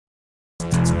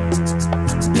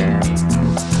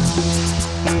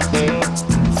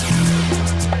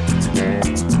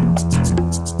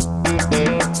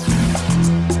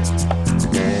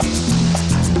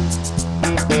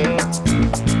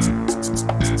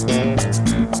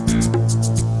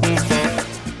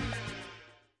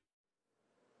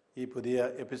പുതിയ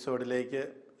എപ്പിസോഡിലേക്ക്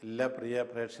എല്ലാ പ്രിയ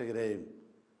പ്രേക്ഷകരെയും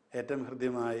ഏറ്റവും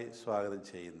ഹൃദ്യമായി സ്വാഗതം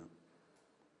ചെയ്യുന്നു.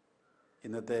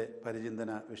 ഇന്നത്തെ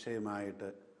പരിചിന്തന വിഷയമായിട്ട്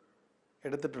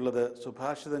എടുത്തിട്ടുള്ളത്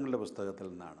സുഭാഷിതങ്ങളുടെ പുസ്തകത്തിൽ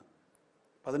നിന്നാണ്.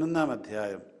 11-ാം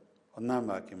അധ്യായം 1-ാം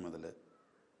വാക്യം മുതൽ.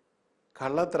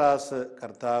 കള്ളത്രാസ്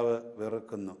കർത്താവ്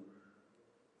വെറുക്കുന്നു,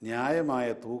 ന്യായമായ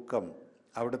തൂക്കം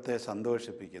അവിടുത്തെ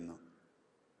സന്തോഷിപ്പിക്കുന്നു.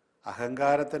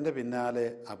 അഹങ്കാരത്തിൻ്റെ പിന്നാലെ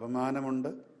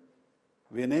അപമാനമുണ്ട്,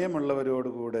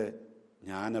 വിനയമുള്ളവരോടുകൂടെ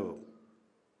ജ്ഞാനവും.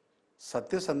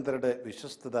 സത്യസന്ധരുടെ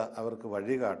വിശ്വസ്തത അവർക്ക്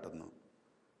വഴികാട്ടുന്നു,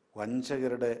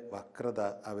 വഞ്ചകരുടെ വക്രത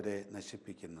അവരെ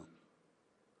നശിപ്പിക്കുന്നു.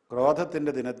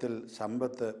 ക്രോധത്തിൻ്റെ ദിനത്തിൽ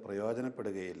സമ്പത്ത്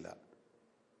പ്രയോജനപ്പെടുകയില്ല,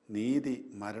 നീതി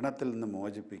മരണത്തിൽ നിന്ന്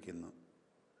മോചിപ്പിക്കുന്നു.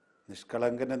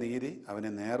 നിഷ്കളങ്കൻ്റെ നീതി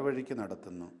അവനെ നേർവഴിക്ക്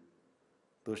നടത്തുന്നു,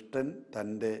 ദുഷ്ടൻ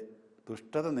തൻ്റെ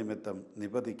ദുഷ്ടത നിമിത്തം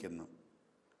നിപതിക്കുന്നു.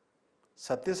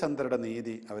 സത്യസന്ധരുടെ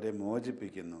നീതി അവരെ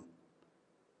മോചിപ്പിക്കുന്നു,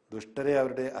 ദുഷ്ടരെ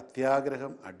അവരുടെ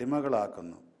അത്യാഗ്രഹം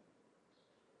അടിമകളാക്കുന്നു.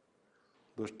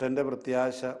 ദുഷ്ടൻ്റെ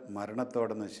പ്രത്യാശ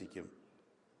മരണത്തോടെ നശിക്കും,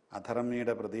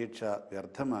 അധർമ്മിയുടെ പ്രതീക്ഷ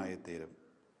വ്യർത്ഥമായിത്തീരും.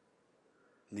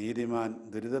 നീതിമാൻ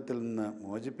ദുരിതത്തിൽ നിന്ന്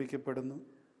മോചിപ്പിക്കപ്പെടുന്നു,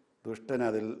 ദുഷ്ടൻ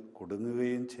അതിൽ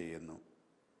കുടുങ്ങുകയും ചെയ്യുന്നു.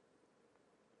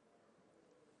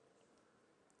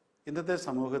 ഇന്നത്തെ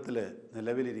സമൂഹത്തിൽ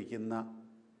നിലവിലിരിക്കുന്ന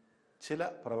ചില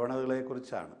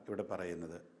പ്രവണതകളെക്കുറിച്ചാണ് ഇവിടെ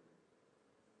പറയുന്നത്.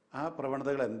 ആ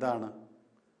പ്രവണതകൾ എന്താണ്?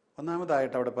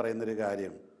 ഒന്നാമതായിട്ട് അവിടെ പറയുന്നൊരു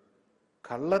കാര്യം,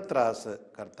 കള്ളത്രാസ്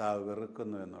കർത്താവ്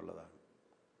വെറുക്കുന്നു എന്നുള്ളതാണ്.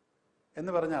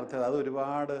 എന്ന് പറഞ്ഞ അർത്ഥം അത്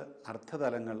ഒരുപാട്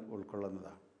അർത്ഥതലങ്ങൾ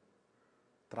ഉൾക്കൊള്ളുന്നതാണ്.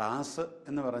 ത്രാസ്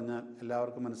എന്ന് പറഞ്ഞാൽ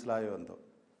എല്ലാവർക്കും മനസ്സിലായോ എന്തോ?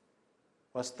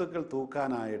 വസ്തുക്കൾ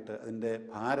തൂക്കാനായിട്ട്, അതിൻ്റെ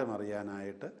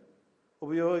ഭാരമറിയാനായിട്ട്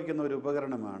ഉപയോഗിക്കുന്ന ഒരു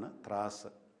ഉപകരണമാണ്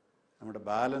ത്രാസ്. നമ്മുടെ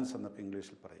ബാലൻസ് എന്നൊക്കെ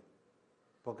ഇംഗ്ലീഷിൽ പറയും.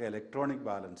 ഇപ്പോൾ ഒക്കെ ഇലക്ട്രോണിക്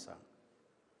ബാലൻസാണ്.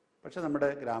 പക്ഷേ നമ്മുടെ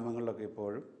ഗ്രാമങ്ങളിലൊക്കെ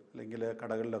ഇപ്പോഴും, അല്ലെങ്കിൽ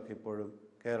കടകളിലൊക്കെ ഇപ്പോഴും,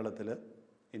 കേരളത്തിൽ,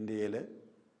 ഇന്ത്യയിൽ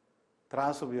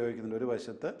ത്രാസ് ഉപയോഗിക്കുന്നുണ്ട്. ഒരു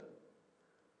വശത്ത്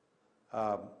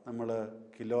നമ്മൾ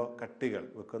കിലോ കട്ടികൾ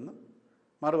വെക്കുന്നു,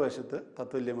 മറുവശത്ത്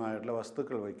തത്തുല്യമായിട്ടുള്ള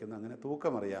വസ്തുക്കൾ വയ്ക്കുന്നു. അങ്ങനെ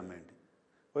തൂക്കമറിയാൻ വേണ്ടി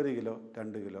 1 കിലോ,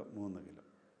 2 കിലോ, 3 കിലോ.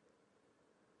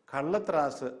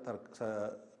 കള്ളത്രാസ്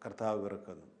കർത്താവ്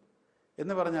വെറുക്കുന്നു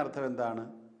എന്ന് പറഞ്ഞ അർത്ഥം എന്താണ്?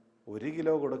 1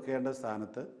 കിലോ കൊടുക്കേണ്ട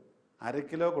സ്ഥാനത്ത് 1/2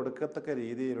 കിലോ കൊടുക്കത്തക്ക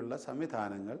രീതിയിലുള്ള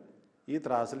സംവിധാനങ്ങൾ ഈ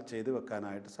ത്രാസിൽ ചെയ്തു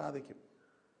വെക്കാനായിട്ട് സാധിക്കും.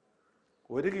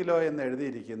 1 കിലോ എന്ന്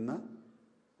എഴുതിയിരിക്കുന്ന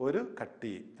ഒരു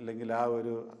കട്ടി, അല്ലെങ്കിൽ ആ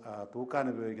ഒരു തൂക്കാൻ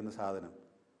ഉപയോഗിക്കുന്ന സാധനം,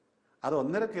 അത്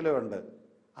 1.5 കിലോ ഉണ്ട്.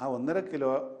 ആ 1.5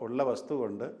 കിലോ ഉള്ള വസ്തു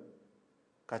കൊണ്ട്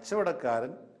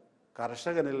കച്ചവടക്കാരൻ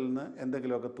കർഷകനിൽ നിന്ന്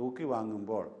എന്തെങ്കിലുമൊക്കെ തൂക്കി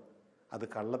വാങ്ങുമ്പോൾ അത്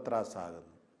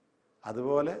കള്ളത്രാസാകുന്നു.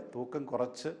 അതുപോലെ തൂക്കം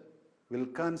കുറച്ച്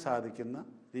വിൽക്കാൻ സാധിക്കുന്ന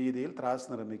രീതിയിൽ ത്രാസ്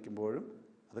നിർമ്മിക്കുമ്പോഴും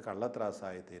അത്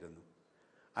കള്ളത്രാസായിത്തീരുന്നു.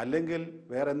 അല്ലെങ്കിൽ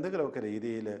വേറെ എന്തെങ്കിലുമൊക്കെ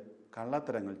രീതിയിൽ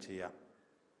കള്ളത്തരങ്ങൾ ചെയ്യാം.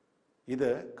 ഇത്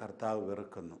കർത്താവ്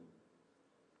വെറുക്കുന്നു.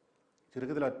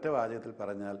 ചുരുക്കത്തിൽ ഒറ്റ വാചകത്തിൽ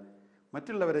പറഞ്ഞാൽ,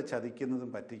 മറ്റുള്ളവരെ ചതിക്കുന്നതും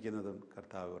പറ്റിക്കുന്നതും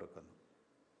കർത്താവ് വെറുക്കുന്നു.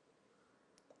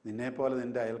 നിന്നെപ്പോലെ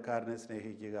നിൻ്റെ അയൽക്കാരനെ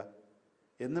സ്നേഹിക്കുക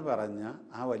എന്ന് പറഞ്ഞ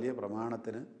ആ വലിയ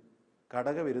പ്രമാണത്തിന്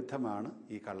ഘടകവിരുദ്ധമാണ്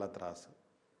ഈ കള്ളത്രാസ്.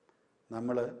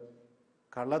 നമ്മൾ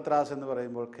കള്ളത്രാസ് എന്ന്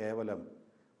പറയുമ്പോൾ കേവലം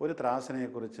ഒരു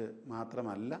ത്രാസിനെക്കുറിച്ച്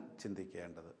മാത്രമല്ല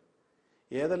ചിന്തിക്കേണ്ടത്.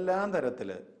 ഏതെല്ലാം തരത്തിൽ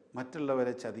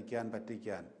മറ്റുള്ളവരെ ചതിക്കാൻ,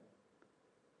 പറ്റിക്കാൻ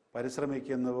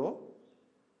പരിശ്രമിക്കുന്നുവോ,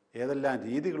 ഏതെല്ലാം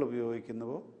രീതികൾ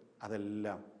ഉപയോഗിക്കുന്നുവോ,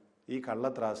 അതെല്ലാം ഈ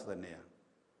കള്ളത്രാസ് തന്നെയാണ്.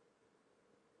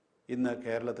 ഇന്ന്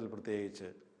കേരളത്തിൽ പ്രത്യേകിച്ച്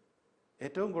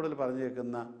ഏറ്റവും കൂടുതൽ പറഞ്ഞു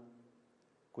കേൾക്കുന്ന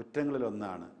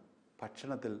കുറ്റങ്ങളിലൊന്നാണ്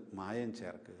ഭക്ഷണത്തിൽ മായം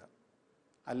ചേർക്കുക,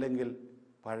 അല്ലെങ്കിൽ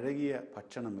പഴകിയ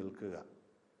ഭക്ഷണം വിൽക്കുക,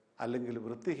 അല്ലെങ്കിൽ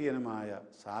വൃത്തിഹീനമായ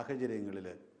സാഹചര്യങ്ങളിൽ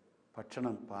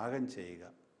ഭക്ഷണം പാകം ചെയ്യുക.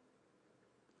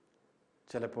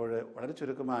 ചിലപ്പോൾ വളരെ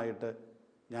ചുരുക്കമായിട്ട്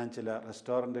ഞാൻ ചില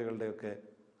റെസ്റ്റോറൻറ്റുകളുടെയൊക്കെ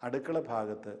അടുക്കള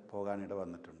ഭാഗത്ത് പോകാനിട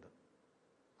വന്നിട്ടുണ്ട്.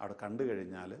 അവിടെ കണ്ടു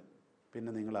കഴിഞ്ഞാൽ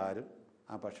പിന്നെ നിങ്ങളാരും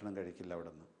ആ ഭക്ഷണം കഴിക്കില്ല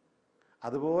അവിടെ നിന്ന്.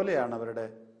 അതുപോലെയാണ് അവരുടെ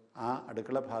ആ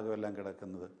അടുക്കള ഭാഗമെല്ലാം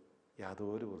കിടക്കുന്നത്.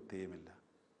 യാതൊരു വൃത്തിയുമില്ല.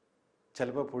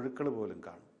 ചിലപ്പോൾ പുഴുക്കൾ പോലും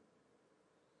കാണും.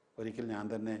 ഒരിക്കൽ ഞാൻ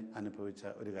തന്നെ അനുഭവിച്ച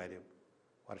ഒരു കാര്യം,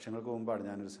 വർഷങ്ങൾക്ക് മുമ്പാണ്.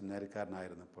 ഞാനൊരു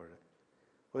സെമിനാരിക്കാരനായിരുന്നപ്പോൾ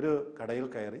ഒരു കടയിൽ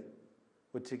കയറി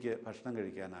ഉച്ചയ്ക്ക് ഭക്ഷണം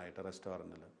കഴിക്കാനായിട്ട്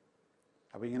റെസ്റ്റോറൻറ്റിൽ.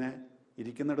 അപ്പോൾ ഇങ്ങനെ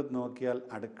ഇരിക്കുന്നിടത്ത് നോക്കിയാൽ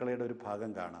അടുക്കളയുടെ ഒരു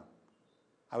ഭാഗം കാണാം.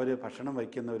 അവർ ഭക്ഷണം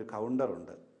വയ്ക്കുന്ന ഒരു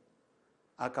കൗണ്ടറുണ്ട്.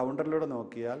 ആ കൗണ്ടറിലൂടെ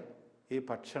നോക്കിയാൽ ഈ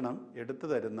ഭക്ഷണം എടുത്തു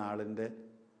തരുന്ന ആളിൻ്റെ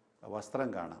വസ്ത്രം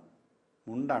കാണാം.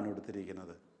 മുണ്ടാണ്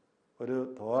എടുത്തിരിക്കുന്നത്, ഒരു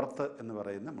തോർത്ത് എന്ന്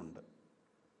പറയുന്ന മുണ്ട്.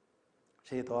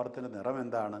 പക്ഷേ ഈ തോർത്തിൻ്റെ നിറം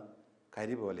എന്താണ്?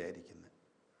 കരി പോലെ ആയിരിക്കുന്നത്.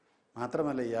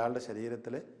 മാത്രമല്ല, ഇയാളുടെ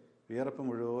ശരീരത്തിലെ വിയർപ്പ്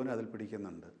മുഴുവനും അതിൽ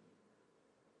പിടിക്കുന്നുണ്ട്.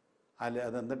 അത്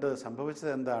എന്നിട്ട്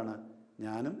സംഭവിച്ചത് എന്താണ്?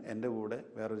 ഞാനും എൻ്റെ കൂടെ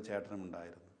വേറൊരു ചേട്ടനും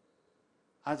ഉണ്ടായിരുന്നു.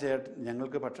 ആ ചേട്ടൻ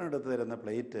ഞങ്ങൾക്ക് ഭക്ഷണം എടുത്തു തരുന്ന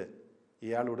പ്ലേറ്റ്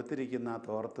ഇയാൾ ഉടുത്തിരിക്കുന്ന ആ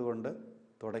തോർത്തുകൊണ്ട്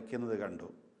തുടയ്ക്കുന്നത് കണ്ടു.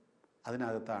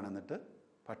 അതിനകത്താണ് എന്നിട്ട്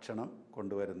ഭക്ഷണം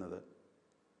കൊണ്ടുവരുന്നത്.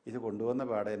 ഇത് കൊണ്ടുവന്ന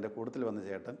പാടെ എൻ്റെ കൂട്ടത്തിൽ വന്ന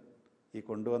ചേട്ടൻ ഈ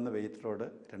കൊണ്ടുവന്ന വെയിറ്ററോട്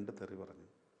 2 തെറി പറഞ്ഞു.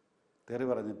 തെറി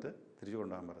പറഞ്ഞിട്ട് തിരിച്ചു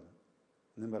കൊണ്ടുപോകാൻ പറഞ്ഞു.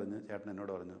 എന്നും പറഞ്ഞ് ചേട്ടൻ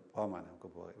എന്നോട് പറഞ്ഞു, പോകാൻ നമുക്ക്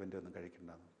പോകാം, ഇവൻ്റെ ഒന്നും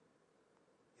കഴിക്കണ്ടെന്ന്.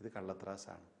 ഇത്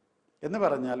കള്ളത്രാസാണ്. എന്ന്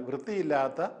പറഞ്ഞാൽ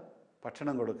വൃത്തിയില്ലാത്ത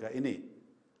ഭക്ഷണം കൊടുക്കുക. ഇനി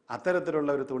അത്തരത്തിലുള്ള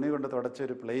ഒരു തുണി കൊണ്ട് തുടച്ച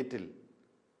ഒരു പ്ലേറ്റിൽ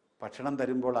ഭക്ഷണം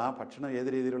തരുമ്പോൾ ആ ഭക്ഷണം ഏത്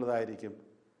രീതിയിലുള്ളതായിരിക്കും?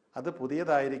 അത്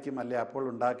പുതിയതായിരിക്കും, അല്ലെ അപ്പോൾ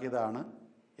ഉണ്ടാക്കിയതാണ്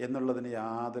എന്നുള്ളതിന്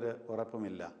യാതൊരു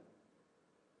ഉറപ്പുമില്ല.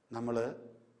 നമ്മൾ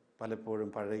പലപ്പോഴും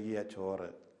പഴകിയ ചോറ്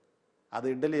അത്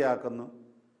ഇഡ്ഡലിയാക്കുന്നു.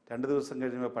 2 ദിവസം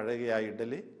കഴിയുമ്പോൾ പഴകിയ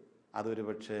ഇഡ്ഡലി അതൊരു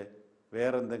പക്ഷേ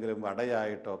വേറെന്തെങ്കിലും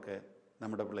വടയായിട്ടൊക്കെ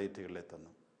നമ്മുടെ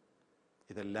പ്ലേറ്റുകളിലെത്തുന്നു.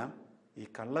 ഇതെല്ലാം ഈ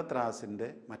കള്ളത്രാസിൻ്റെ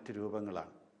മറ്റ്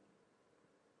രൂപങ്ങളാണ്.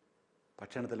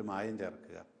 ഭക്ഷണത്തിൽ മായം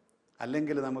ചേർക്കുക,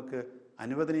 അല്ലെങ്കിൽ നമുക്ക്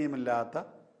അനുവദനീയമല്ലാത്ത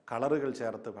കളറുകൾ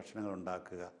ചേർത്ത് ഭക്ഷണങ്ങൾ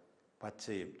ഉണ്ടാക്കുക.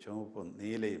 പച്ചയും ചുവപ്പും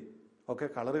നീലയും ഒക്കെ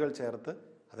കളറുകൾ ചേർത്ത്,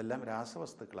 അതെല്ലാം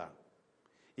രാസവസ്തുക്കളാണ്.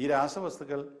 ഈ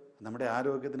രാസവസ്തുക്കൾ നമ്മുടെ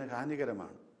ആരോഗ്യത്തിന്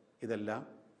ഹാനികരമാണ്. ഇതെല്ലാം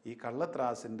ഈ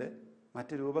കള്ളത്രാസിൻ്റെ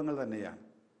മറ്റ് രൂപങ്ങൾ തന്നെയാണ്.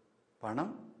 പണം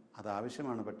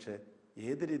അതാവശ്യമാണ്, പക്ഷേ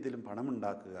ഏത് രീതിയിലും പണം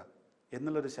ഉണ്ടാക്കുക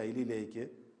എന്നുള്ളൊരു ശൈലിയിലേക്ക്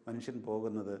മനുഷ്യൻ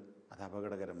പോകുന്നത് അത്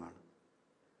അപകടകരമാണ്.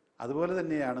 അതുപോലെ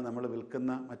തന്നെയാണ് നമ്മൾ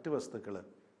വിൽക്കുന്ന മറ്റ് വസ്തുക്കൾ.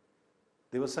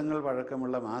 ദിവസങ്ങൾ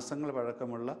പഴക്കമുള്ള, മാസങ്ങൾ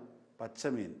പഴക്കമുള്ള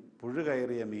പച്ചമീൻ,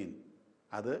 പുഴുകയറിയ മീൻ,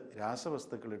 അത്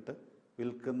രാസവസ്തുക്കളിട്ട്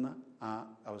വിൽക്കുന്ന ആ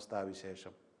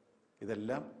അവസ്ഥാവിശേഷം,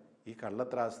 ഇതെല്ലാം ഈ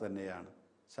കള്ളത്രാസ് തന്നെയാണ്,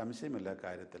 സംശയമില്ല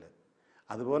കാര്യത്തിൽ.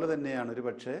 അതുപോലെ തന്നെയാണ് ഒരു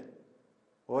പക്ഷേ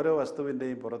ഓരോ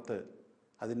വസ്തുവിൻ്റെയും പുറത്ത്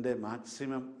അതിൻ്റെ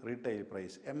മാക്സിമം റീറ്റെയിൽ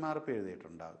പ്രൈസ് MRP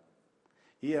എഴുതിയിട്ടുണ്ടാകും.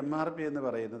 ഈ MRP എന്ന്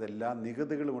പറയുന്നത് എല്ലാ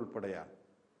നികുതികളും ഉൾപ്പെടെയാണ്.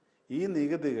 ഈ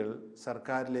നികുതികൾ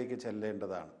സർക്കാരിലേക്ക്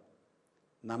ചെല്ലേണ്ടതാണ്.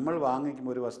 നമ്മൾ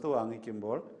വാങ്ങിക്കുമ്പോൾ, ഒരു വസ്തു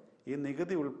വാങ്ങിക്കുമ്പോൾ ഈ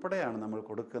നികുതി ഉൾപ്പെടെയാണ് നമ്മൾ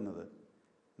കൊടുക്കുന്നത്.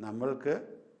 നമ്മൾക്ക്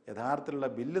യഥാർത്ഥത്തിലുള്ള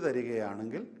ബില്ല്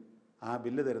തരികയാണെങ്കിൽ ആ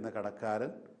ബില്ല് തരുന്ന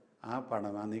കടക്കാരൻ ആ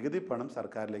പണം, ആ നികുതി പണം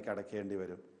സർക്കാരിലേക്ക് അടയ്ക്കേണ്ടി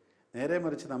വരും. നേരെ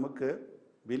മറിച്ച് നമുക്ക്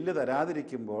ബില്ല്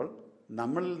തരാതിരിക്കുമ്പോൾ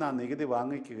നമ്മളിൽ നിന്ന് ആ നികുതി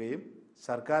വാങ്ങിക്കുകയും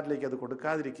സർക്കാരിലേക്ക് അത്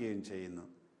കൊടുക്കാതിരിക്കുകയും ചെയ്യുന്നു.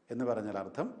 എന്ന് പറഞ്ഞാൽ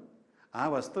അർത്ഥം, ആ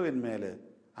വസ്തുവിന്മേൽ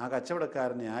ആ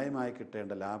കച്ചവടക്കാരൻ ന്യായമായി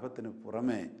കിട്ടേണ്ട ലാഭത്തിന്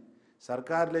പുറമെ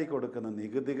സർക്കാരിലേക്ക് കൊടുക്കുന്ന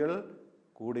നികുതികൾ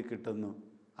കൂടി കിട്ടുന്നു.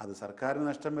 അത് സർക്കാരിന്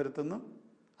നഷ്ടം വരുത്തുന്നു.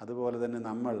 അതുപോലെ തന്നെ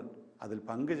നമ്മൾ അതിൽ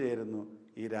പങ്കുചേരുന്നു,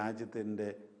 ഈ രാജ്യത്തിൻ്റെ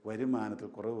വരുമാനത്തിൽ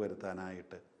കുറവ്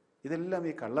വരുത്താനായിട്ട്. ഇതെല്ലാം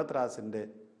ഈ കള്ളത്രാസിൻ്റെ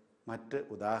മറ്റ്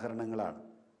ഉദാഹരണങ്ങളാണ്.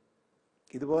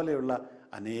 ഇതുപോലെയുള്ള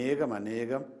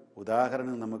അനേകം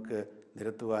ഉദാഹരണങ്ങൾ നമുക്ക്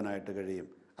നിരത്തുവാനായിട്ട് കഴിയും.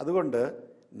 അതുകൊണ്ട്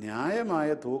ന്യായമായ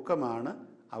തൂക്കമാണ്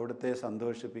അവിടുത്തെ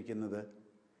സന്തോഷിപ്പിക്കുന്നത്.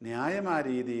 ന്യായമായ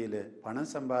രീതിയിൽ പണം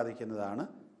സമ്പാദിക്കുന്നതാണ്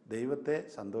ദൈവത്തെ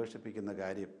സന്തോഷിപ്പിക്കുന്ന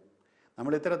കാര്യം.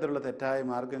 നമ്മൾ ഇത്തരത്തിലുള്ള തെറ്റായ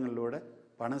മാർഗങ്ങളിലൂടെ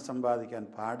പണം സമ്പാദിക്കാൻ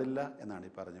പാടില്ല എന്നാണ്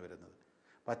ഈ പറഞ്ഞു വരുന്നത്.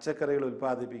 പച്ചക്കറികൾ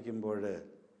ഉൽപ്പാദിപ്പിക്കുമ്പോൾ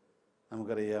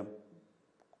നമുക്കറിയാം,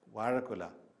 വാഴക്കുല,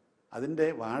 അതിൻ്റെ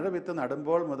വാഴവിത്ത്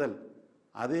നടുമ്പോൾ മുതൽ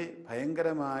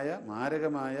അതിഭയങ്കരമായ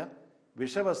മാരകമായ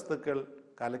വിഷവസ്തുക്കൾ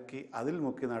കലക്കി അതിൽ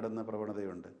മുക്കി നടുന്ന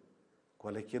പ്രവണതയുണ്ട്.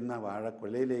 കുലയ്ക്കുന്ന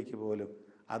വാഴക്കുലയിലേക്ക് പോലും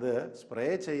അത് സ്പ്രേ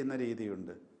ചെയ്യുന്ന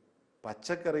രീതിയുണ്ട്.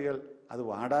 പച്ചക്കറികൾ അത്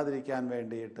വാടാതിരിക്കാൻ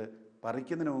വേണ്ടിയിട്ട്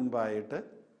പറിക്കുന്നതിന് മുമ്പായിട്ട്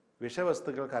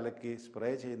വിഷവസ്തുക്കൾ കലക്കി സ്പ്രേ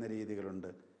ചെയ്യുന്ന രീതികളുണ്ട്.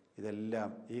 ഇതെല്ലാം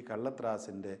ഈ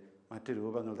കള്ളത്രാസിൻ്റെ മറ്റു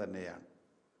രൂപങ്ങൾ തന്നെയാണ്.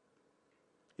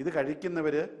 ഇത്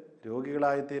കഴിക്കുന്നവർ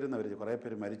രോഗികളായിത്തീരുന്നവർ, കുറേ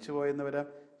പേര് മരിച്ചുപോയെന്ന് വരാം,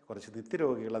 കുറച്ച്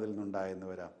നിത്യരോഗികൾ അതിൽ നിന്നുണ്ടായെന്ന്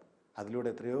വരാം. അതിലൂടെ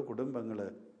എത്രയോ കുടുംബങ്ങൾ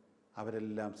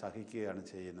അവരെല്ലാം സഹിക്കുകയാണ്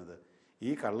ചെയ്യുന്നത്.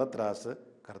 ഈ കള്ളത്രാസ്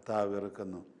കർത്താവ്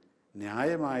വെറുക്കുന്നു.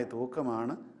 ന്യായമായ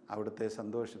തൂക്കമാണ് അവിടുത്തെ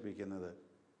സന്തോഷിപ്പിക്കുന്നത്.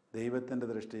 ദൈവത്തിൻ്റെ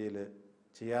ദൃഷ്ടിയിൽ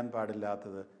ചെയ്യാൻ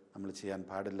പാടില്ലാത്തത് നമ്മൾ ചെയ്യാൻ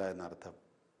പാടില്ല എന്നർത്ഥം.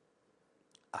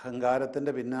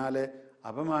 അഹങ്കാരത്തിൻ്റെ പിന്നാലെ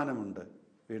അപമാനമുണ്ട്.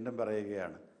 വീണ്ടും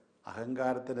പറയുകയാണ്,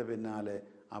 അഹങ്കാരത്തിൻ്റെ പിന്നാലെ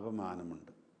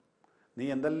അപമാനമുണ്ട്. നീ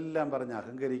എന്തെല്ലാം പറഞ്ഞ്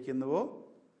അഹങ്കരിക്കുന്നുവോ,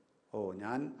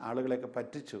 ഞാൻ ആളുകളെയൊക്കെ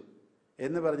പറ്റിച്ചു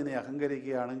എന്ന് പറഞ്ഞ് നീ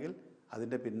അഹങ്കരിക്കുകയാണെങ്കിൽ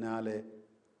അതിൻ്റെ പിന്നാലെ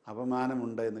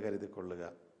അപമാനമുണ്ട് എന്ന് കരുതിക്കൊള്ളുക.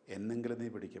 എന്നെങ്കിലും നീ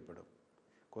പിടിക്കപ്പെടും.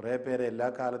 കുറേ പേരെ എല്ലാ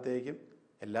കാലത്തേക്കും,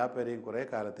 എല്ലാ പേരെയും കുറേ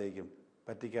കാലത്തേക്കും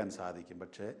പറ്റിക്കാൻ സാധിക്കും.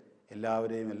 പക്ഷേ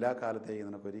എല്ലാവരെയും എല്ലാ കാലത്തേക്കും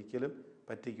നിനക്കൊരിക്കലും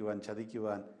പറ്റിക്കുവാൻ,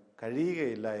 ചതിക്കുവാൻ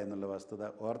കഴിയുകയില്ല എന്നുള്ള വസ്തുത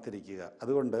ഓർത്തിരിക്കുക.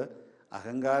 അതുകൊണ്ട്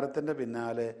അഹങ്കാരത്തിൻ്റെ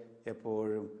പിന്നാലെ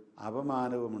എപ്പോഴും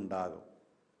അപമാനവും ഉണ്ടാകും.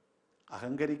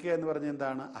 അഹങ്കരിക്കുക എന്ന് പറഞ്ഞാൽ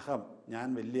എന്താണ്? അഹം, ഞാൻ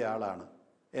വലിയ ആളാണ്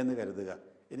എന്ന് കരുതുക.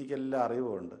 എനിക്കെല്ലാം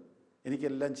അറിവുമുണ്ട്,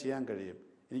 എനിക്കെല്ലാം ചെയ്യാൻ കഴിയും,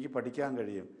 എനിക്ക് പഠിക്കാൻ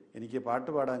കഴിയും, എനിക്ക്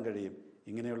പാട്ട് പാടാൻ കഴിയും.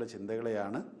 ഇങ്ങനെയുള്ള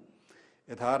ചിന്തകളെയാണ്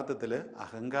യഥാർത്ഥത്തിൽ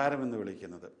അഹങ്കാരമെന്ന്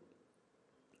വിളിക്കുന്നത്.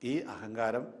 ഈ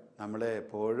അഹങ്കാരം നമ്മളെ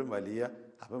എപ്പോഴും വലിയ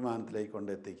അപമാനത്തിലേക്ക്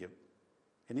കൊണ്ടെത്തിക്കും.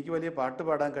 എനിക്ക് വലിയ പാട്ട്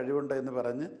പാടാൻ കഴിവുണ്ട് എന്ന്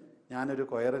പറഞ്ഞ് ഞാനൊരു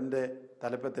കൊയറിൻ്റെ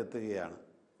തലപ്പത്തെത്തുകയാണ്.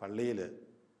 പള്ളിയിൽ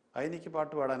അതെനിക്ക്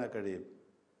പാട്ട് പാടാനൊക്കെ കഴിയും.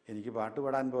 എനിക്ക് പാട്ട്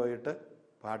പാടാൻ പോയിട്ട്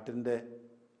പാട്ടിൻ്റെ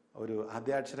ഒരു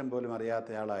ആദ്യാക്ഷരം പോലും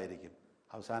അറിയാത്തയാളായിരിക്കും.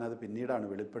 അവസാനം അത് പിന്നീടാണ്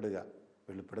വെളിപ്പെടുക.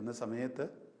 വെളിപ്പെടുന്ന സമയത്ത്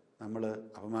നമ്മൾ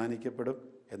അപമാനിക്കപ്പെടും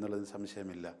എന്നുള്ളതിന്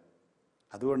സംശയമില്ല.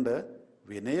 അതുകൊണ്ട്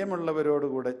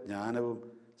വിനയമുള്ളവരോടുകൂടെ ജ്ഞാനവും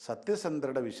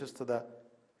സത്യസന്ധരുടെ വിശ്വസ്തത,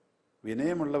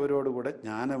 വിനയമുള്ളവരോടുകൂടെ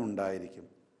ജ്ഞാനമുണ്ടായിരിക്കും.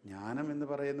 ജ്ഞാനം എന്ന്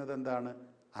പറയുന്നത് എന്താണ്?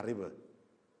 അറിവ്.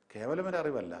 കേവലം ഒരു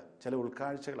അറിവല്ല, ചില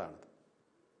ഉൾക്കാഴ്ചകളാണത്.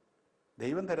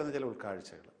 ദൈവം തരുന്ന ചില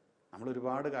ഉൾക്കാഴ്ചകൾ. നമ്മൾ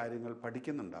ഒരുപാട് കാര്യങ്ങൾ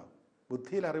പഠിക്കുന്നുണ്ടാവും,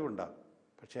 ബുദ്ധിയിൽ അറിവുണ്ടാവും,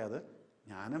 പക്ഷേ അത്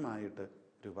ജ്ഞാനമായിട്ട്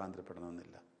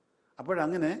രൂപാന്തരപ്പെടണമെന്നില്ല.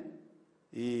 അപ്പോഴങ്ങനെ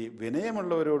ഈ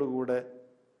വിനയമുള്ളവരോടുകൂടെ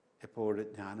എപ്പോഴും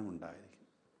ജ്ഞാനമുണ്ടായിരിക്കും.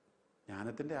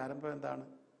 ജ്ഞാനത്തിൻ്റെ ആരംഭം എന്താണ്?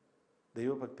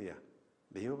 ദൈവഭക്തിയാണ്.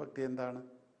 ദൈവഭക്തി എന്താണ്?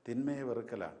 തിന്മയെ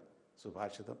വെറുക്കലാണ്.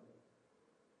 സുഭാഷിതം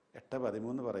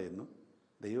 8:13 പറയുന്നു,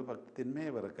 ദൈവഭക്തി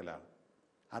തിന്മയെ വെറുക്കലാണ്.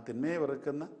 ആ തിന്മയെ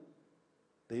വെറുക്കുന്ന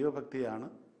ദൈവഭക്തിയാണ്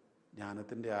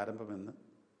ജ്ഞാനത്തിൻ്റെ ആരംഭമെന്ന്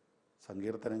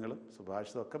സങ്കീർത്തനങ്ങളും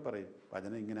സുഭാഷിതവും ഒക്കെ പറയും.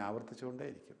 വചനം ഇങ്ങനെ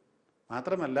ആവർത്തിച്ചുകൊണ്ടേയിരിക്കും.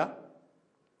 മാത്രമല്ല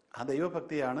ആ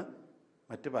ദൈവഭക്തിയാണ്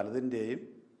മറ്റ് പലതിൻ്റെയും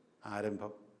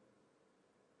ആരംഭം.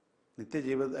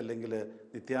 നിത്യജീവിത അല്ലെങ്കിൽ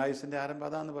നിത്യായുസിൻ്റെ ആരംഭം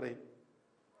അതാന്ന് പറയും.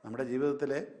 നമ്മുടെ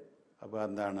ജീവിതത്തിലെ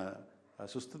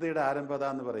സുസ്ഥിതിയുടെ ആരംഭം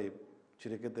അതാന്ന് പറയും.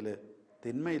 ചുരുക്കത്തിൽ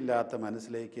തിന്മയില്ലാത്ത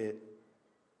മനസ്സിലേക്ക്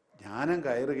ജ്ഞാനം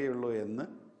കയറുകയുള്ളൂ എന്ന്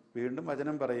വീണ്ടും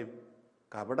വചനം പറയും.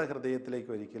 കപട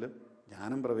ഹൃദയത്തിലേക്ക് ഒരിക്കലും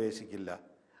ജ്ഞാനം പ്രവേശിക്കില്ല.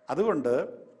 അതുകൊണ്ട്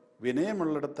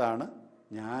വിനയമുള്ളിടത്താണ്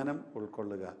ജ്ഞാനം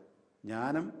ഉൾക്കൊള്ളുക.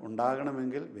 ജ്ഞാനം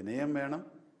ഉണ്ടാകണമെങ്കിൽ വിനയം വേണം.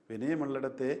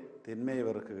 വിനയമുള്ളിടത്തെ തിന്മയെ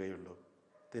വെറുക്കുകയുള്ളൂ,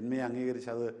 തിന്മയെ അംഗീകരിച്ച്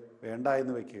അത് വേണ്ട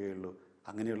എന്ന് വയ്ക്കുകയുള്ളൂ.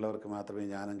 അങ്ങനെയുള്ളവർക്ക് മാത്രമേ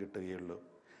ജ്ഞാനം കിട്ടുകയുള്ളൂ.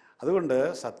 അതുകൊണ്ട്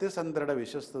സത്യസന്ധരുടെ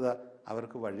വിശ്വസ്തത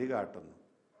അവർക്ക് വഴി കാട്ടുന്നു.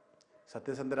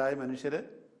 സത്യസന്ധരായ മനുഷ്യർ,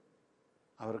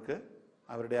 അവർക്ക്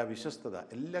അവരുടെ ആ വിശ്വസ്തത,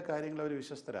 എല്ലാ കാര്യങ്ങളും അവർ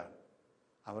വിശ്വസ്തരാണ്.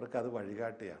 അവർക്കത്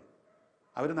വഴികാട്ടിയാണ്.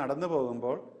 അവർ നടന്നു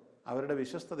പോകുമ്പോൾ അവരുടെ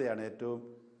വിശ്വസ്തതയാണ് ഏറ്റവും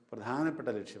പ്രധാനപ്പെട്ട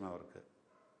ലക്ഷ്യം. അവർക്ക്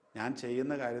ഞാൻ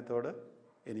ചെയ്യുന്ന കാര്യത്തോട്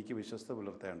എനിക്ക് വിശ്വസ്ത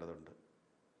പുലർത്തേണ്ടതുണ്ട്.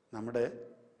 നമ്മുടെ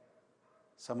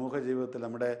സമൂഹ ജീവിതത്തിൽ,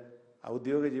 നമ്മുടെ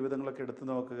ഔദ്യോഗിക ജീവിതങ്ങളൊക്കെ എടുത്തു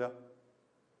നോക്കുക.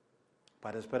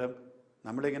 പരസ്പരം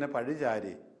നമ്മളിങ്ങനെ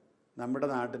പഴിചാരി നമ്മുടെ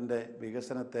നാട്ടിൻ്റെ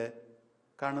വികസനത്തെ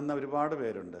കാണുന്ന ഒരുപാട്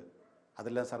പേരുണ്ട്.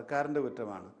 അതെല്ലാം സർക്കാരിൻ്റെ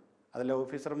കുറ്റമാണ്, അതെല്ലാം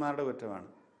ഓഫീസർമാരുടെ കുറ്റമാണ്,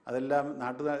 അതെല്ലാം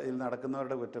നാട്ടിൽ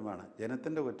നടക്കുന്നവരുടെ കുറ്റമാണ്,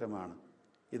 ജനത്തിൻ്റെ കുറ്റമാണ്.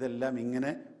 ഇതെല്ലാം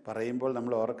ഇങ്ങനെ പറയുമ്പോൾ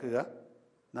നമ്മൾ ഓർക്കുക,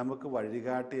 നമുക്ക്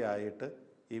വഴികാട്ടിയായിട്ട്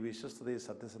ഈ വിശ്വസ്തതയും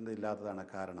സത്യസന്ധത ഇല്ലാത്തതാണ്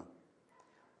കാരണം.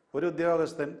 ഒരു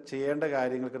ഉദ്യോഗസ്ഥൻ ചെയ്യേണ്ട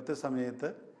കാര്യങ്ങൾ കൃത്യസമയത്ത്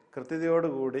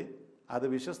കൃത്യതയോടുകൂടി അത്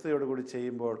വിശ്വസ്തയോടുകൂടി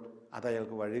ചെയ്യുമ്പോൾ അത്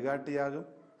അയാൾക്ക് വഴികാട്ടിയാകും.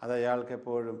 അത് അയാൾക്ക്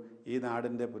എപ്പോഴും ഈ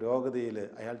നാടിൻ്റെ പുരോഗതിയിൽ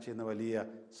അയാൾ ചെയ്യുന്ന വലിയ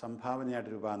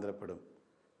സംഭാവനയായിട്ട് രൂപാന്തരപ്പെടും.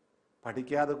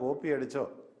 പഠിക്കാതെ കോപ്പി അടിച്ചോ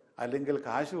അല്ലെങ്കിൽ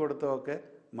കാശ് കൊടുത്തോ ഒക്കെ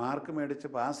മാർക്ക് മേടിച്ച്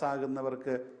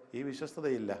പാസ്സാകുന്നവർക്ക് ഈ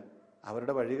വിശ്വസ്തതയില്ല.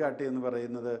 അവരുടെ വഴികാട്ടി എന്ന്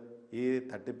പറയുന്നത് ഈ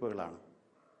തട്ടിപ്പുകളാണ്.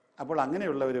 അപ്പോൾ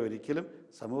അങ്ങനെയുള്ളവരെ ഒരിക്കലും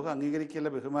സമൂഹം അംഗീകരിക്കില്ല,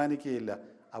 ബഹുമാനിക്കുകയില്ല.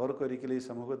 അവർക്കൊരിക്കലും ഈ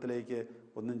സമൂഹത്തിലേക്ക്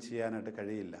ഒന്നും ചെയ്യാനായിട്ട്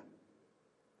കഴിയില്ല.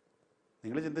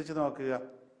 നിങ്ങൾ ചിന്തിച്ച് നോക്കുക,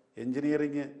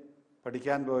 എൻജിനീയറിങ്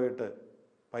പഠിക്കാൻ പോയിട്ട്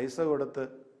പൈസ കൊടുത്ത്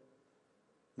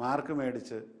മാർക്ക്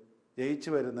മേടിച്ച് ജയിച്ചു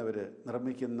വരുന്നവർ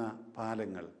നിർമ്മിക്കുന്ന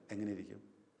പാലങ്ങൾ എങ്ങനെയിരിക്കും?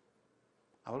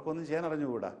 അവർക്കൊന്നും ചെയ്യാൻ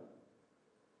അറിഞ്ഞുകൂടാ.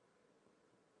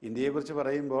 ഇന്ത്യയെക്കുറിച്ച്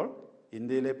പറയുമ്പോൾ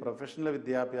ഇന്ത്യയിലെ പ്രൊഫഷണൽ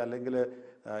വിദ്യാഭ്യാസം അല്ലെങ്കിൽ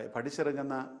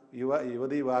പഠിച്ചിറങ്ങുന്ന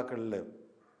യുവതി യുവാക്കളിൽ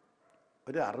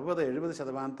ഒരു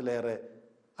 60-70%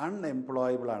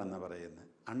 അൺഎംപ്ലോയബിൾ ആണെന്ന് പറയുന്നത്.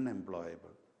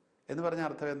 അൺഎംപ്ലോയബിൾ എന്ന് പറഞ്ഞ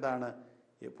അർത്ഥം എന്താണ്?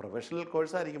 ഈ പ്രൊഫഷണൽ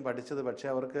കോഴ്സായിരിക്കും പഠിച്ചത്, പക്ഷേ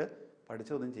അവർക്ക്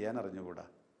പഠിച്ചതൊന്നും ചെയ്യാൻ അറിഞ്ഞുകൂടാ.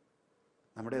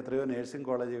 നമ്മുടെ എത്രയോ നേഴ്സിംഗ്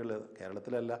കോളേജുകൾ,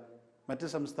 കേരളത്തിലല്ല മറ്റ്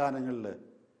സംസ്ഥാനങ്ങളിൽ,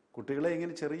 കുട്ടികളെ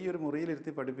ഇങ്ങനെ ചെറിയൊരു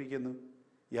മുറിയിലിരുത്തി പഠിപ്പിക്കുന്നു.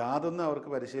 യാതൊന്നും അവർക്ക്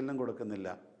പരിശീലനം കൊടുക്കുന്നില്ല.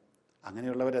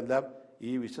 അങ്ങനെയുള്ളവരെല്ലാം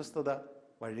ഈ വിശ്വസ്തത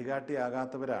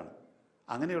വഴികാട്ടിയാകാത്തവരാണ്.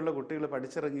 അങ്ങനെയുള്ള കുട്ടികൾ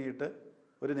പഠിച്ചിറങ്ങിയിട്ട്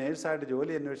ഒരു നേഴ്സായിട്ട്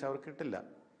ജോലി അന്വേഷിച്ച് അവർക്ക് കിട്ടില്ല.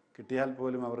 കിട്ടിയാൽ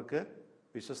പോലും അവർക്ക്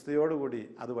വിശ്വസ്തയോടുകൂടി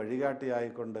അത്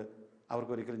വഴികാട്ടിയായിക്കൊണ്ട്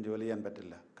അവർക്കൊരിക്കലും ജോലി ചെയ്യാൻ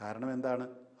പറ്റില്ല. കാരണം എന്താണ്?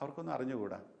 അവർക്കൊന്നും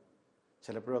അറിഞ്ഞുകൂടാ.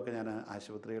 ചിലപ്പോഴൊക്കെ ഞാൻ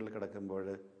ആശുപത്രികളിൽ കിടക്കുമ്പോൾ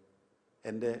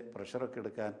എൻ്റെ പ്രഷറൊക്കെ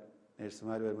എടുക്കാൻ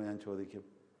നേഴ്സുമാർ വരുമ്പോൾ ഞാൻ ചോദിക്കും,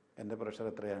 എൻ്റെ പ്രഷർ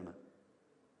എത്രയാണ്?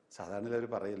 സാധാരണ അവർ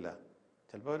പറയില്ല,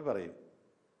 ചിലപ്പോൾ അവർ പറയും.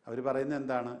 അവർ പറയുന്നത്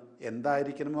എന്താണ്?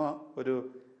 എന്തായിരിക്കണമോ ഒരു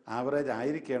ആവറേജ്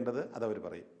ആയിരിക്കേണ്ടത് അതവർ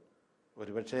പറയും.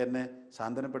 ഒരുപക്ഷെ എന്നെ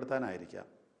സാന്ത്വനപ്പെടുത്താനായിരിക്കാം.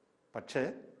 പക്ഷേ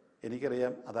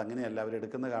എനിക്കറിയാം അതങ്ങനെയല്ല.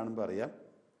 അവരെടുക്കുന്ന കാണുമ്പോൾ അറിയാം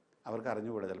അവർക്ക്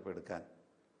അറിഞ്ഞുകൂടാ ചിലപ്പോൾ എടുക്കാൻ.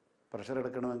 പ്രഷർ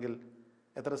എടുക്കണമെങ്കിൽ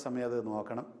എത്ര സമയം അത്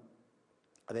നോക്കണം,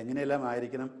 അതെങ്ങനെയെല്ലാം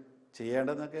ആയിരിക്കണം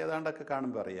ചെയ്യേണ്ടതെന്നൊക്കെ ഏതാണ്ടൊക്കെ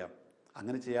കാണുമ്പോൾ അറിയാം.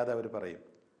 അങ്ങനെ ചെയ്യാതെ അവർ പറയും.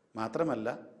 മാത്രമല്ല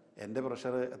എൻ്റെ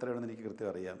പ്രഷർ എത്രയാണെന്ന് എനിക്ക് കൃത്യം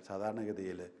അറിയാം.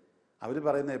 സാധാരണഗതിയിൽ അവർ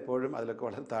പറയുന്ന എപ്പോഴും അതിലൊക്കെ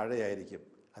വളരെ താഴെയായിരിക്കും.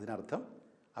 അതിനർത്ഥം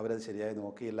അവരത് ശരിയായി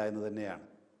നോക്കിയില്ല എന്ന് തന്നെയാണ്.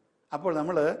 അപ്പോൾ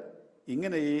നമ്മൾ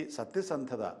ഇങ്ങനെ ഈ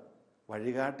സത്യസന്ധത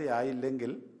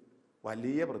വഴികാട്ടിയായില്ലെങ്കിൽ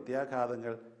വലിയ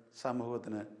പ്രത്യാഘാതങ്ങൾ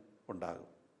സമൂഹത്തിന് ഉണ്ടാകും.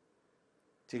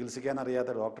 ചികിത്സിക്കാൻ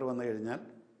അറിയാത്ത ഡോക്ടർ വന്നു കഴിഞ്ഞാൽ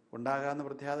ഉണ്ടാകാവുന്ന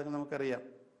പ്രത്യാഘാതങ്ങൾ നമുക്കറിയാം.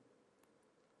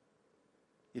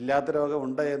 ഇല്ലാത്ത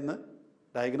രോഗമുണ്ട് എന്ന്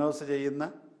ഡയഗ്നോസ് ചെയ്യുന്ന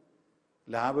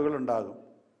ലാബുകളുണ്ടാകും.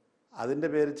 അതിൻ്റെ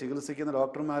പേര് ചികിത്സിക്കുന്ന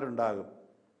ഡോക്ടർമാരുണ്ടാകും.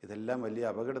 ഇതെല്ലാം വലിയ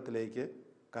അപകടത്തിലേക്ക്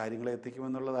കാര്യങ്ങളെ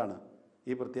എത്തിക്കുമെന്നുള്ളതാണ്.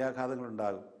 ഈ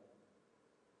പ്രത്യാഘാതങ്ങളുണ്ടാകും.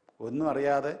 ഒന്നും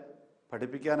അറിയാതെ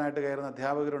പഠിപ്പിക്കാനായിട്ട് കയറുന്ന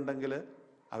അധ്യാപകരുണ്ടെങ്കിൽ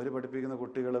അവർ പഠിപ്പിക്കുന്ന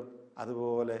കുട്ടികളും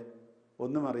അതുപോലെ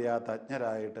ഒന്നും അറിയാത്ത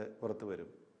അജ്ഞരായിട്ട് പുറത്തു വരും.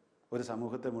 ഒരു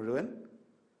സമൂഹത്തെ മുഴുവൻ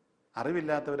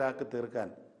അറിവില്ലാത്തവരാക്കി തീർക്കാൻ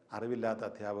അറിവില്ലാത്ത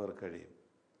അധ്യാപകർക്ക് കഴിയും.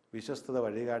 വിശ്വസ്തത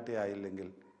വഴികാട്ടിയായില്ലെങ്കിൽ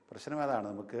പ്രശ്നം അതാണ്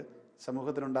നമുക്ക്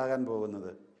സമൂഹത്തിനുണ്ടാകാൻ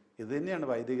പോകുന്നത്. ഇത് തന്നെയാണ്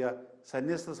വൈദിക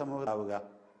സന്യസ്ത സമൂഹമാവുക.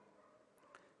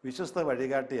 വിശ്വസ്ത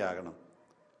വഴികാട്ടിയാകണം.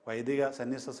 വൈദിക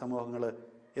സന്യസ്ത സമൂഹങ്ങൾ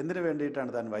എന്തിനു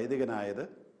വേണ്ടിയിട്ടാണ് താൻ വൈദികനായത്,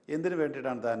 എന്തിനു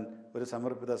വേണ്ടിയിട്ടാണ് താൻ ഒരു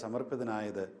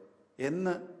സമർപ്പിതനായത്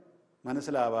എന്ന്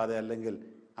മനസ്സിലാവാതെ അല്ലെങ്കിൽ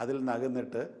അതിൽ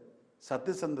നകന്നിട്ട്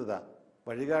സത്യസന്ധത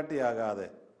വഴികാട്ടിയാകാതെ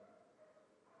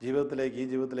ഈ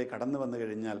ജീവിതത്തിലേക്ക് കടന്നു വന്നു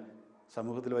കഴിഞ്ഞാൽ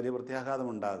സമൂഹത്തിൽ വലിയ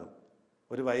പ്രത്യാഘാതമുണ്ടാകും.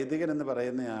 ഒരു വൈദികൻ എന്ന്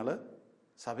പറയുന്നയാൾ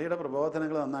സഭയുടെ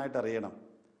പ്രബോധനങ്ങൾ നന്നായിട്ട് അറിയണം,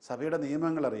 സഭയുടെ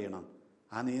നിയമങ്ങൾ അറിയണം.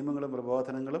 ആ നിയമങ്ങളും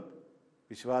പ്രബോധനങ്ങളും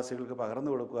വിശ്വാസികൾക്ക്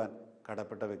പകർന്നു കൊടുക്കുവാൻ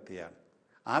കടപ്പെട്ട വ്യക്തിയാണ്.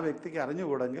 ആ വ്യക്തിക്ക്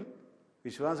അറിഞ്ഞുകൂടെങ്കിൽ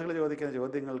വിശ്വാസികൾ ചോദിക്കുന്ന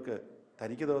ചോദ്യങ്ങൾക്ക്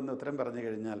തനിക്ക് തോന്നുന്ന ഉത്തരം പറഞ്ഞു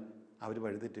കഴിഞ്ഞാൽ അവർ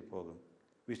വഴിതെറ്റിപ്പോകും.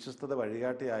 വിശ്വസ്തത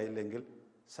വഴികാട്ടിയായില്ലെങ്കിൽ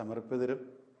സമർപ്പിതരും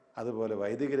അതുപോലെ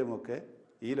വൈദികരുമൊക്കെ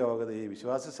ഈ ലോകത്ത് ഈ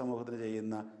വിശ്വാസി സമൂഹത്തിന്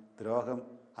ചെയ്യുന്ന ദ്രോഹം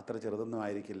അത്ര ചെറുതൊന്നും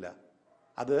ആയിരിക്കില്ല.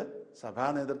 അത് സഭാ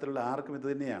നേതൃത്വത്തിലുള്ള ആർക്കും ഇത്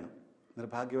തന്നെയാണ്.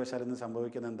 നിർഭാഗ്യവശാൽ ഇന്ന്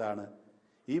സംഭവിക്കുന്ന എന്താണ്?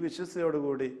 ഈ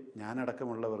വിശ്വസ്തയോടുകൂടി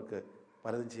ഞാനടക്കമുള്ളവർക്ക്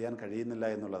പലതും ചെയ്യാൻ കഴിയുന്നില്ല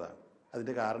എന്നുള്ളതാണ്.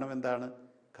 അതിൻ്റെ കാരണം എന്താണ്?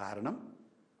 കാരണം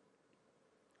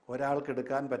ഒരാൾക്ക്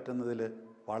എടുക്കാൻ പറ്റുന്നതിൽ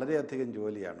വളരെയധികം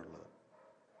ജോലിയാണുള്ളത്.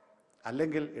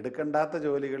 അല്ലെങ്കിൽ എടുക്കേണ്ടാത്ത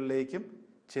ജോലികളിലേക്കും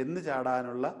ചെന്ന്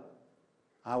ചാടാനുള്ള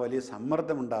ആ വലിയ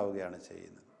സമ്മർദ്ദമുണ്ടാവുകയാണ്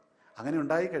ചെയ്യുന്നത്. അങ്ങനെ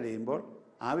ഉണ്ടായിക്കഴിയുമ്പോൾ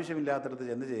ആവശ്യമില്ലാത്തടത്ത്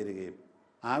ചെന്ന് ചേരുകയും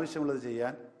ആവശ്യമുള്ളത്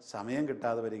ചെയ്യാൻ സമയം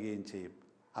കിട്ടാതെ വരികയും ചെയ്യും.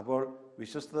 അപ്പോൾ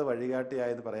വിശ്വസ്തത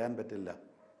വഴികാട്ടിയായെന്ന് പറയാൻ പറ്റില്ല.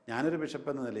 ഞാനൊരു ബിഷപ്പ്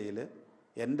എന്ന നിലയിൽ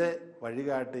എൻ്റെ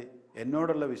വഴികാട്ടി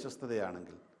എന്നോടുള്ള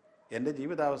വിശ്വസ്തതയാണെങ്കിൽ, എൻ്റെ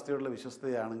ജീവിതാവസ്ഥയോടുള്ള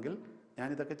വിശ്വസ്തതയാണെങ്കിൽ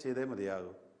ഞാനിതൊക്കെ ചെയ്തേ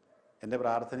മതിയാകൂ. എൻ്റെ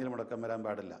പ്രാർത്ഥനയിൽ മുടക്കം വരാൻ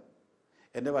പാടില്ല,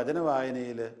 എൻ്റെ വചന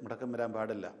വായനയിൽ മുടക്കം വരാൻ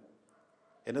പാടില്ല,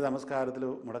 എൻ്റെ നമസ്കാരത്തിൽ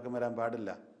മുടക്കം വരാൻ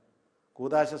പാടില്ല,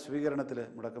 കൂദാശ സ്വീകരണത്തിൽ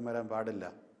മുടക്കം വരാൻ പാടില്ല,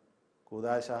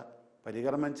 കൂദാശ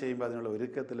പരികർമ്മം ചെയ്യുമ്പോൾ അതിനുള്ള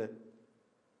ഒരുക്കത്തിൽ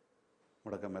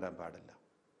മുടക്കം വരാൻ പാടില്ല.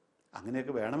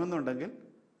 അങ്ങനെയൊക്കെ വേണമെന്നുണ്ടെങ്കിൽ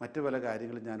മറ്റു പല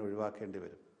കാര്യങ്ങളും ഞാൻ ഒഴിവാക്കേണ്ടി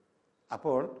വരും.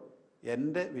 അപ്പോൾ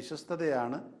എൻ്റെ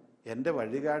വിശ്വസ്തതയാണ് എൻ്റെ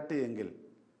വഴികാട്ടിയെങ്കിൽ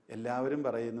എല്ലാവരും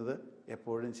പറയുന്നത്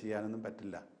എപ്പോഴും ചെയ്യാനൊന്നും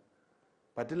പറ്റില്ല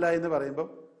എന്ന് പറയുമ്പം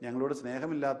ഞങ്ങളോട്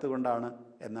സ്നേഹമില്ലാത്തത് കൊണ്ടാണ്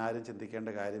എന്നാരും ചിന്തിക്കേണ്ട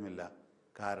കാര്യമില്ല.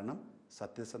 കാരണം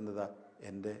സത്യസന്ധത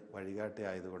എൻ്റെ വഴികാട്ടി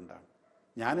ആയതുകൊണ്ടാണ്.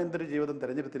 ഞാൻ എന്തൊരു ജീവിതം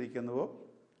തിരഞ്ഞെടുത്തിരിക്കുന്നുവോ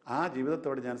ആ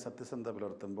ജീവിതത്തോട് ഞാൻ സത്യസന്ധത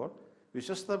പുലർത്തുമ്പോൾ,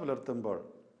 വിശ്വസ്തത പുലർത്തുമ്പോൾ,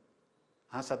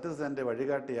 ആ സത്യസന്ധത എൻ്റെ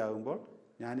വഴികാട്ടിയാകുമ്പോൾ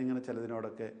ഞാനിങ്ങനെ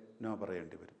ചിലതിനോടൊക്കെ നോ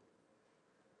പറയേണ്ടി വരും.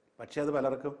 പക്ഷേ അത്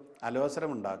പലർക്കും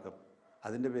അലോസരമുണ്ടാക്കും,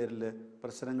 അതിൻ്റെ പേരിൽ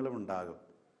പ്രശ്നങ്ങളും ഉണ്ടാകും.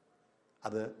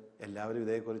 അത് എല്ലാവരും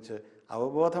ഇതേക്കുറിച്ച്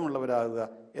അവബോധമുള്ളവരാകുക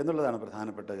എന്നുള്ളതാണ്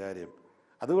പ്രധാനപ്പെട്ട കാര്യം.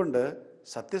 അതുകൊണ്ട്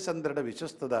സത്യസന്ധരുടെ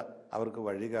വിശ്വസ്തത അവർക്ക്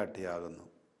വഴികാട്ടിയാകുന്നു.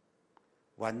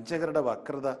 വഞ്ചകരുടെ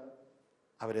വക്രത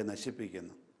അവരെ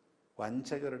നശിപ്പിക്കുന്നു.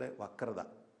 വഞ്ചകരുടെ വക്രത,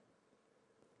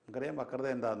 നമുക്കറിയാം വക്രത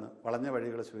എന്താണെന്ന്. വളഞ്ഞ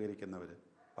വഴികൾ സ്വീകരിക്കുന്നവർ,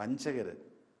 വഞ്ചകർ.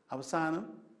 അവസാനം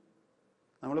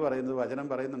നമ്മൾ പറയുന്നത്, വചനം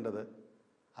പറയുന്നുണ്ടത്,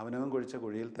 അവനവൻ കുഴിച്ച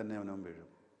കുഴിയിൽ തന്നെ അവനവൻ വീഴും.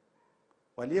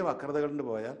 വലിയ വക്രതകളുണ്ട്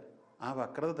പോയാൽ ആ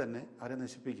വക്രത തന്നെ അവരെ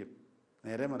നശിപ്പിക്കും.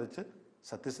 നേരെ മറിച്ച്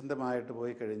സത്യസന്ധമായിട്ട്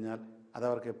പോയി കഴിഞ്ഞാൽ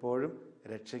അതവർക്ക് എപ്പോഴും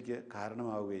രക്ഷയ്ക്ക്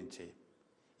കാരണമാവുകയും ചെയ്യും.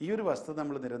 ഈ ഒരു വസ്തുത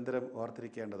നമ്മൾ നിരന്തരം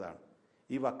ഓർത്തിരിക്കേണ്ടതാണ്.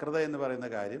 ഈ വക്രത എന്ന് പറയുന്ന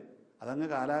കാര്യം അതങ്ങ്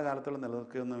കാലാകാലത്തോളം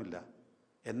നിലനിൽക്കുകയൊന്നുമില്ല.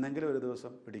 എന്നെങ്കിലും ഒരു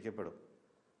ദിവസം പിടിക്കപ്പെടും.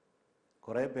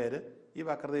 കുറേ പേര് ഈ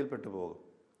വക്രതയിൽപ്പെട്ടു പോകും.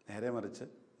 നേരെ മറിച്ച്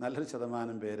നല്ലൊരു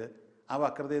ശതമാനം പേര് ആ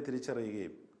വക്രതയെ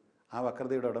തിരിച്ചറിയുകയും ആ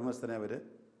വക്രതയുടെ ഉടമസ്ഥനെ അവർ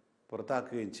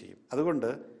പുറത്താക്കുകയും ചെയ്യും. അതുകൊണ്ട്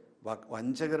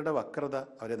വഞ്ചകരുടെ വക്രത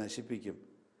അവരെ നശിപ്പിക്കും.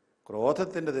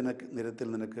 ക്രോധത്തിൻ്റെ നിരത്തിൽ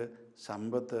നിനക്ക്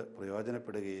സമ്പത്ത്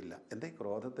പ്രയോജനപ്പെടുകയില്ല. എന്തേ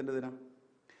ക്രോധത്തിൻ്റെ ദിനം?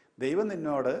 ദൈവം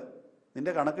നിന്നോട്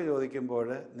നിൻ്റെ കണക്ക് ചോദിക്കുമ്പോൾ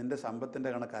നിൻ്റെ സമ്പത്തിൻ്റെ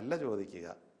കണക്കല്ല ചോദിക്കുക.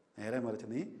 നേരെ മറിച്ച്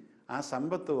നീ ആ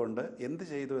സമ്പത്ത് കൊണ്ട് എന്ത്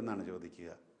ചെയ്തു എന്നാണ് ചോദിക്കുക.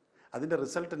 അതിൻ്റെ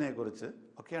റിസൾട്ടിനെ കുറിച്ച്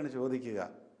ഒക്കെയാണ് ചോദിക്കുക.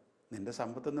 നിൻ്റെ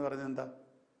സമ്പത്തെന്ന് പറഞ്ഞാൽ എന്താ?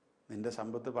 നിൻ്റെ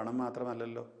സമ്പത്ത് പണം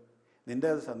മാത്രമല്ലല്ലോ,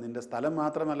 നിൻ്റെ സ്ഥലം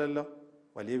മാത്രമല്ലല്ലോ,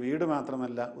 വലിയ വീട്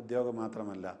മാത്രമല്ല, ഉദ്യോഗം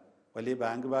മാത്രമല്ല, വലിയ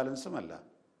ബാങ്ക് ബാലൻസുമല്ല.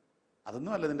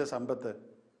 അതൊന്നുമല്ല നിൻ്റെ സമ്പത്ത്.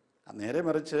 നേരെ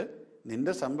മറിച്ച്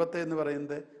നിൻ്റെ സമ്പത്ത് എന്ന്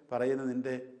പറയുന്നത്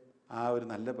നിൻ്റെ ആ ഒരു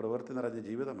നല്ല പ്രവൃത്തി നിറഞ്ഞ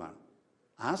ജീവിതമാണ്.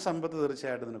 ആ സമ്പത്ത്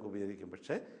തീർച്ചയായിട്ടും നിനക്ക് ഉപകരിക്കും.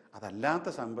 പക്ഷേ അതല്ലാത്ത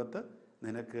സമ്പത്ത്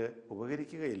നിനക്ക്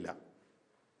ഉപകരിക്കുകയില്ല.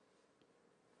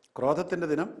 ക്രോധത്തിൻ്റെ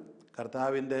ദിനം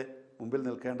കർത്താവിൻ്റെ മുമ്പിൽ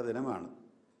നിൽക്കേണ്ട ദിനമാണ്.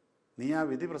 നീ ആ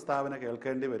വിധി പ്രസ്താവന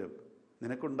കേൾക്കേണ്ടി വരും.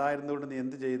 നിനക്കുണ്ടായിരുന്നുകൊണ്ട് നീ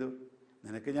എന്ത് ചെയ്തു?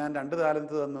 നിനക്ക് ഞാൻ 2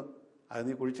 താലന്ത് തന്നു, അത്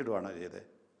നീ കുഴിച്ചിടുവാണോ ചെയ്തത്?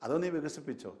 അതോ നീ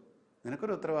വികസിപ്പിച്ചോ?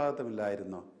 നിനക്കൊരു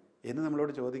ഉത്തരവാദിത്വമില്ലായിരുന്നോ എന്ന്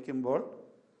നമ്മളോട് ചോദിക്കുമ്പോൾ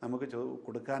നമുക്ക്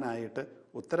കൊടുക്കാനായിട്ട്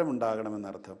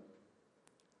ഉത്തരമുണ്ടാകണമെന്നർത്ഥം.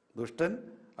 ദുഷ്ടൻ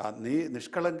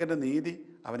നിഷ്കളങ്കൻ്റെ നീതി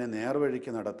അവനെ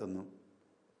നേർവഴിക്ക് നടത്തുന്നു.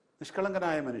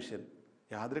 നിഷ്കളങ്കനായ മനുഷ്യൻ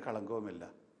യാതൊരു കളങ്കവുമില്ല.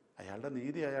 അയാളുടെ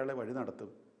നീതി അയാളെ വഴി നടത്തും.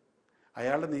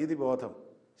 അയാളുടെ നീതിബോധം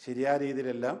ശരിയായ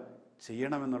രീതിയിലെല്ലാം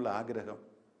ചെയ്യണമെന്നുള്ള ആഗ്രഹം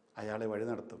അയാളെ വഴി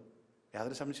നടത്തും.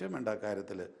 യാതൊരു സംശയവും വേണ്ട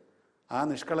കാര്യത്തിൽ. ആ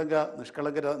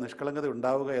നിഷ്കളങ്കത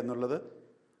ഉണ്ടാവുക എന്നുള്ളത്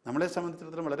നമ്മളെ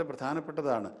സംബന്ധിച്ചിടത്തോളം വളരെ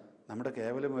പ്രധാനപ്പെട്ടതാണ്. നമ്മുടെ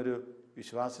കേവലം ഒരു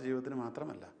വിശ്വാസ ജീവിതത്തിന്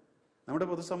മാത്രമല്ല, നമ്മുടെ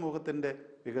പൊതുസമൂഹത്തിൻ്റെ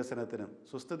വികസനത്തിനും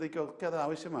സുസ്ഥിതിക്കും ഒക്കെ അത്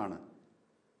ആവശ്യമാണ്.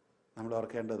 നമ്മൾ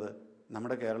ഓർക്കേണ്ടത്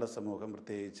നമ്മുടെ കേരള സമൂഹം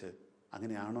പ്രത്യേകിച്ച്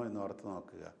അങ്ങനെയാണോ എന്ന് ഓർത്ത്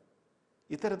നോക്കുക.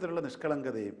 ഇത്തരത്തിലുള്ള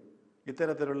നിഷ്കളങ്കതയും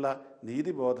ഇത്തരത്തിലുള്ള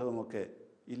നീതിബോധവുമൊക്കെ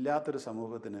ഇല്ലാത്തൊരു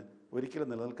സമൂഹത്തിന് ഒരിക്കലും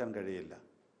നിലനിൽക്കാൻ കഴിയില്ല.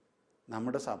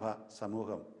 നമ്മുടെ സഭ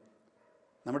സമൂഹം,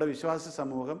 നമ്മുടെ വിശ്വാസ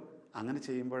സമൂഹം അങ്ങനെ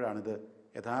ചെയ്യുമ്പോഴാണിത്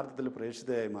യഥാർത്ഥത്തിൽ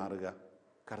പ്രേക്ഷിതയായി മാറുക.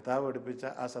 കർത്താവ് പഠിപ്പിച്ച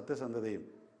ആ സത്യസന്ധതയും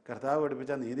കർത്താവ്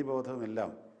പഠിപ്പിച്ച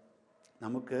നീതിബോധവുമെല്ലാം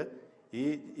നമുക്ക്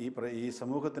ഈ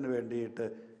സമൂഹത്തിന് വേണ്ടിയിട്ട്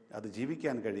അത്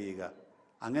ജീവിക്കാൻ കഴിയുക.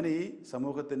 അങ്ങനെ ഈ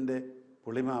സമൂഹത്തിൻ്റെ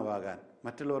പുളിമാവാകാൻ,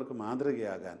 മറ്റുള്ളവർക്ക്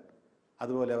മാതൃകയാകാൻ,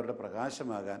 അതുപോലെ അവരുടെ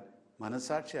പ്രകാശമാകാൻ,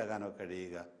 മനസ്സാക്ഷിയാകാനൊക്കെ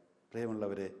കഴിയുക.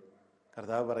 പ്രിയമുള്ളവരെ,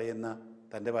 കർത്താവ് പറയുന്ന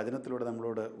തൻ്റെ വചനത്തിലൂടെ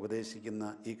നമ്മളോട് ഉപദേശിക്കുന്ന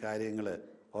ഈ കാര്യങ്ങൾ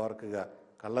ഓർക്കുക.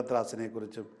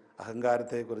 കള്ളത്രാസിനെക്കുറിച്ചും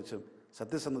അഹങ്കാരത്തെക്കുറിച്ചും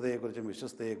സത്യസന്ധതയെക്കുറിച്ചും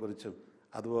വിശ്വസ്തയെക്കുറിച്ചും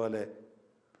അതുപോലെ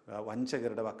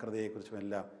വഞ്ചകരുടെ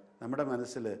വക്രതയെക്കുറിച്ചുമെല്ലാം നമ്മുടെ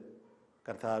മനസ്സിൽ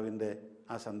കർത്താവിൻ്റെ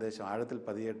ആ സന്ദേശം ആഴത്തിൽ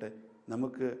പതിയട്ടെ.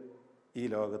 നമുക്ക് ഈ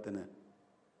ലോകത്തിന്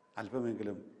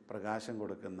അല്പമെങ്കിലും പ്രകാശം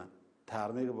കൊടുക്കുന്ന,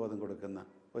 ധാർമ്മിക ബോധം കൊടുക്കുന്ന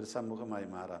ഒരു സമൂഹമായി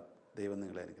മാറാം. ദൈവം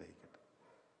നിങ്ങളെ അനുഗ്രഹിക്കട്ടെ.